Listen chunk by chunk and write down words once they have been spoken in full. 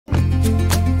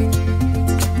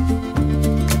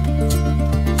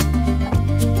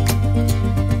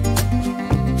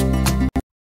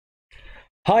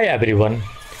Hi everyone.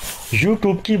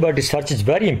 YouTube keyword research is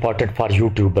very important for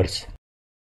YouTubers.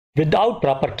 Without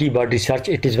proper keyword research,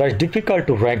 it is very difficult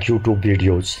to rank YouTube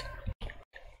videos.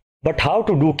 But how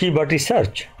to do keyword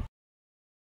research?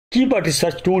 Keyword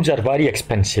research tools are very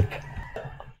expensive.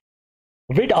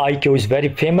 VidIQ is very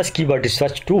famous keyword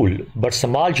research tool, but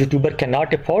small YouTuber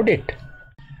cannot afford it.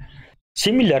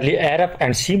 Similarly, Arab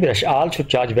and SEMrush also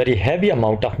charge very heavy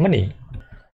amount of money.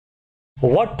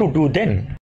 What to do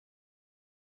then?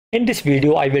 In this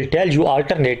video, I will tell you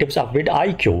alternatives of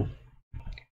VidIQ.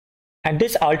 And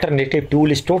this alternative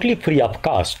tool is totally free of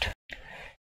cost.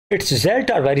 Its results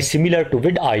are very similar to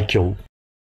VidIQ.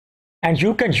 And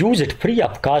you can use it free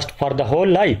of cost for the whole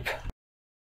life.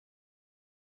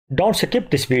 Don't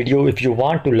skip this video if you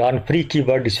want to learn free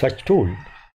keyword research tool.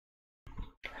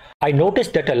 I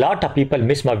noticed that a lot of people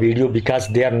miss my video because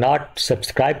they are not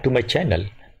subscribed to my channel.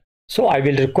 So I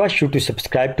will request you to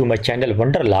subscribe to my channel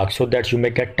Wonderlog so that you may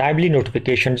get timely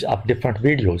notifications of different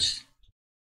videos.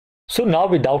 So now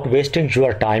without wasting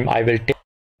your time,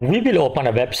 we will open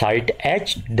a website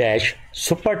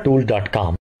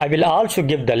h-supertool.com. I will also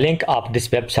give the link of this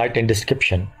website in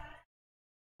description.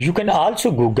 You can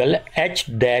also Google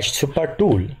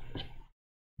h-supertool.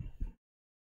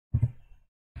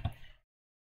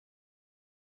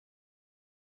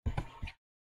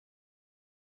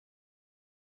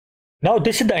 Now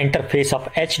this is the interface of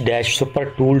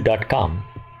h-supertool.com.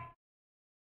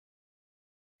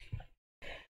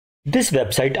 This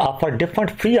website offers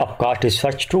different free of cost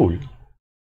research tool.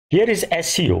 Here is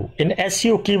SEO. In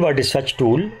SEO keyword research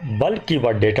tool, bulk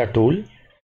keyword data tool,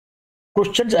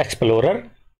 questions explorer,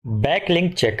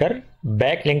 backlink checker,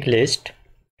 backlink list,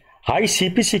 high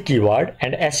CPC keyword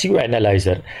and SEO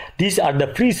analyzer. These are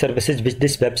the free services which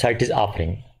this website is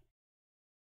offering.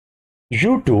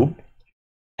 YouTube.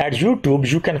 At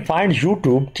YouTube, you can find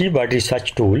YouTube keyword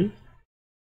research tool,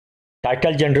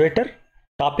 title generator,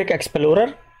 topic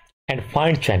explorer, and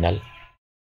find channel.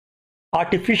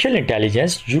 Artificial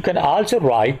intelligence, you can also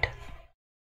write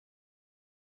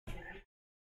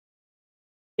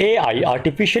AI,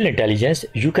 artificial intelligence,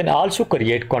 you can also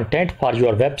create content for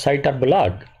your website or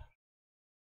blog.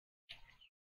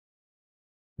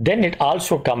 Then it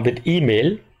also comes with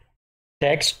email,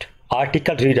 text,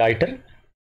 article rewriter.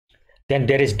 Then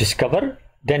there is Discover,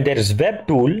 then there is Web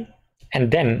Tool,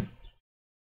 and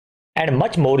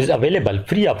much more is available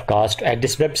free of cost at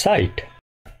this website.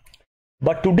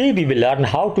 But today we will learn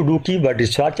how to do keyword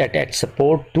research at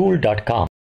supporttool.com.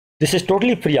 This is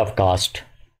totally free of cost.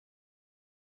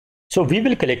 So we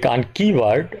will click on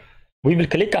keyword, we will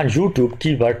click on YouTube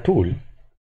keyword tool.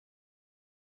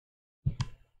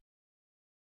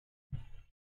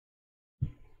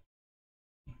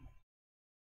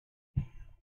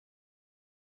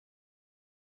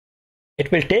 It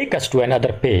will take us to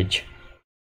another page.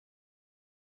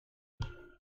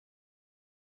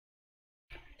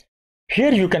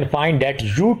 Here you can find that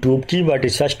YouTube keyword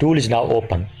research tool is now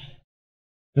open.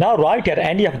 Now write here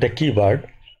any of the keyword.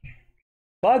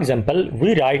 For example,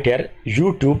 we write here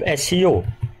YouTube SEO.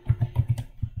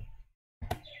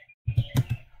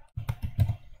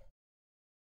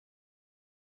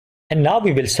 And now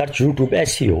we will search YouTube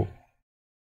SEO.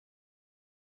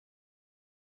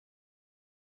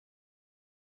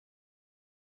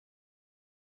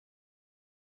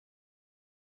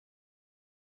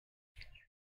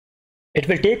 It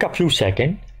will take a few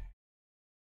seconds.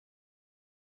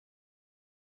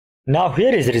 Now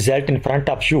here is the result in front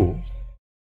of you.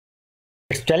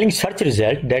 It's telling search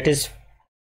result that is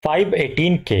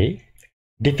 518K.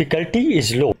 Difficulty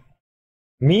is low.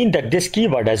 Mean that this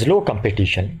keyword has low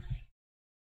competition.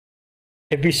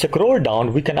 If we scroll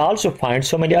down, we can also find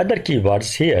so many other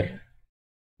keywords here.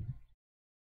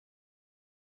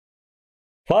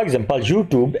 For example,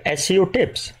 YouTube SEO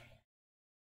tips.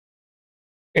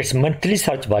 Its monthly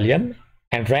search volume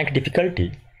and rank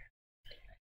difficulty.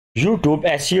 YouTube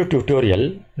SEO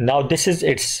tutorial. Now this is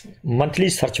its monthly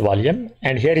search volume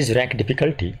and here is rank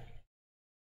difficulty.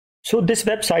 So this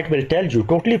website will tell you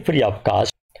totally free of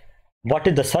cost what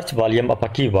is the search volume of a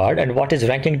keyword and what is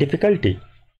ranking difficulty.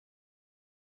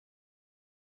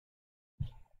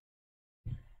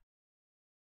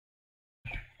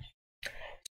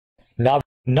 Now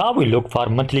we look for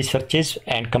monthly searches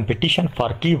and competition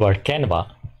for keyword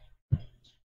Canva.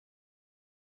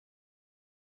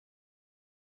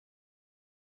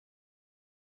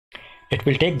 It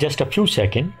will take just a few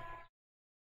seconds.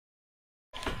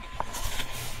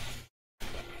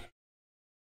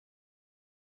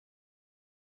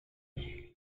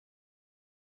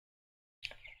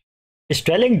 It's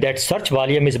telling that search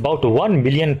volume is about 1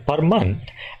 million per month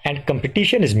and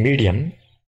competition is medium.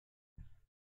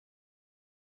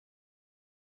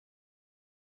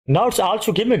 Now it's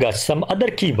also giving us some other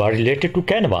keywords related to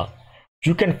Canva.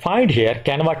 You can find here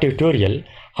Canva tutorial,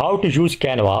 how to use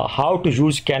Canva, how to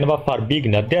use Canva for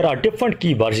beginner. There are different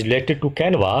keywords related to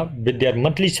Canva with their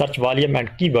monthly search volume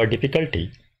and keyword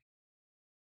difficulty.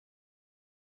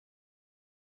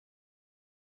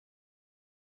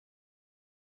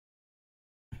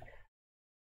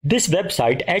 This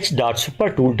website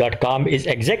h.supertool.com is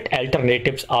exact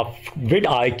alternatives of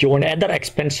VidIQ and other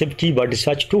expensive keyword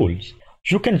research tools.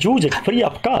 You can use it free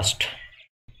of cost.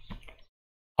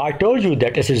 I told you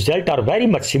that its results are very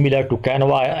much similar to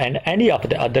Canva and any of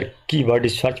the other keyword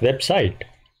research website.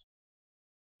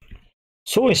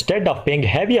 So instead of paying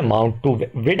heavy amount to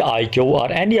VidIQ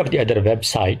or any of the other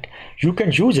website, you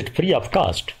can use it free of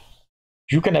cost.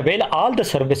 You can avail all the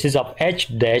services of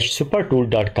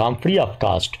h-supertool.com free of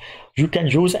cost. You can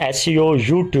use SEO,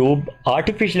 YouTube,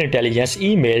 artificial intelligence,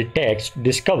 email, text,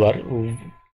 discover,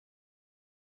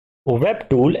 web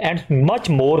tool and much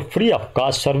more free of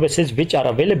cost services which are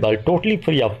available totally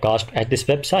free of cost at this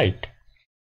website.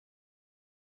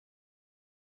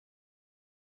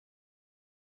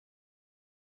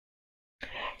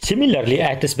 Similarly,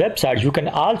 at this website you can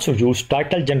also use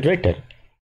title generator.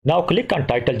 Now click on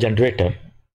title generator.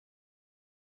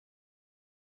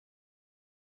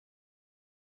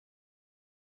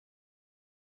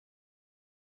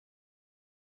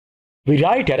 We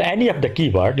write here any of the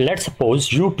keyword, let's suppose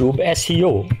YouTube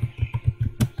SEO.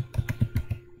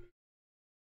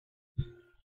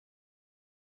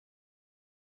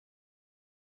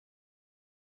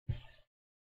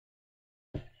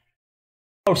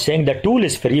 Saying the tool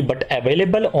is free but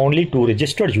available only to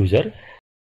registered user.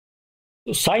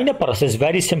 Sign up process is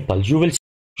very simple. You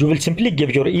will simply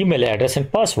give your email address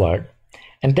and password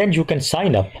and then you can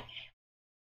sign up.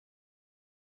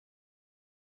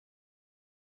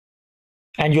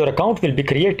 And your account will be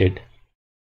created.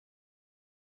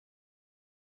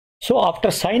 So after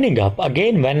signing up,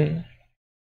 again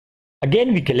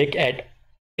we click at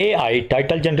AI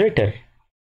title generator.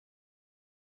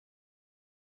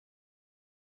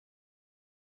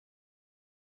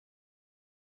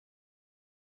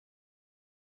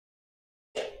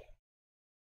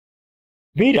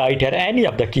 We write here any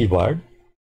of the keyword.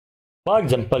 For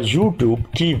example,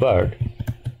 YouTube keyword,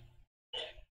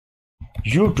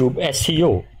 YouTube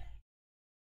SEO,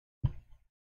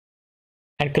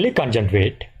 and click on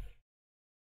generate.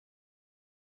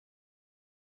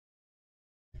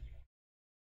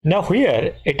 Now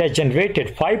here it has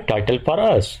generated 5 titles for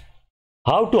us.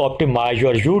 How to optimize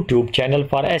your YouTube channel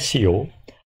for SEO,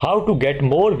 how to get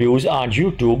more views on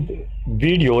YouTube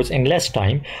videos in less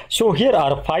time. So here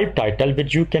are 5 titles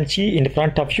which you can see in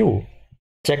front of you.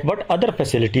 Check what other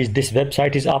facilities this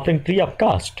website is offering free of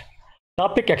cost.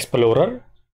 Topic Explorer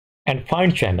and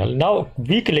Find Channel. Now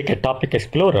we click at Topic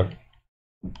Explorer.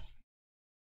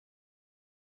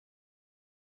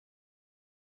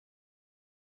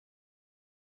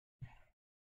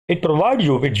 It provides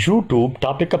you with YouTube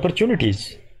topic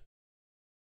opportunities.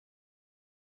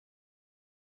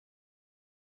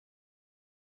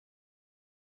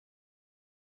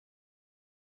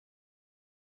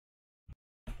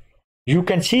 You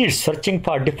can see it's searching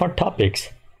for different topics.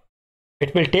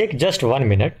 It will take just 1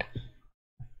 minute.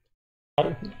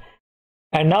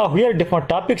 And now here different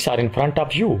topics are in front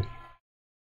of you.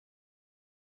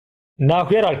 Now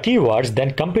here are keywords,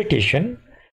 then competition,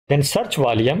 then search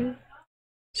volume,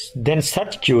 then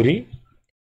search query,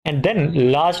 and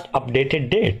then last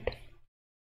updated date.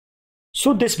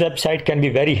 So this website can be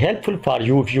very helpful for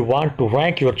you if you want to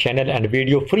rank your channel and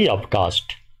video free of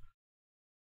cost.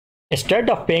 Instead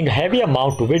of paying heavy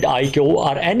amount to VidIQ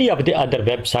or any of the other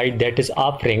website that is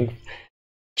offering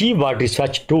keyword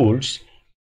research tools,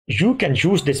 you can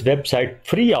use this website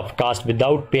free of cost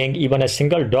without paying even a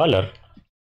single dollar.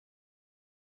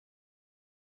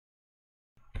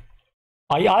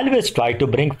 I always try to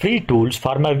bring free tools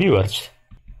for my viewers.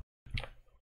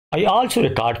 I also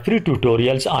record free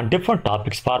tutorials on different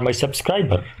topics for my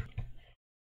subscriber.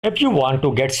 If you want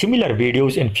to get similar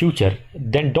videos in future,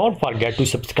 then don't forget to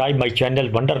subscribe my channel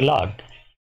Wonderlog.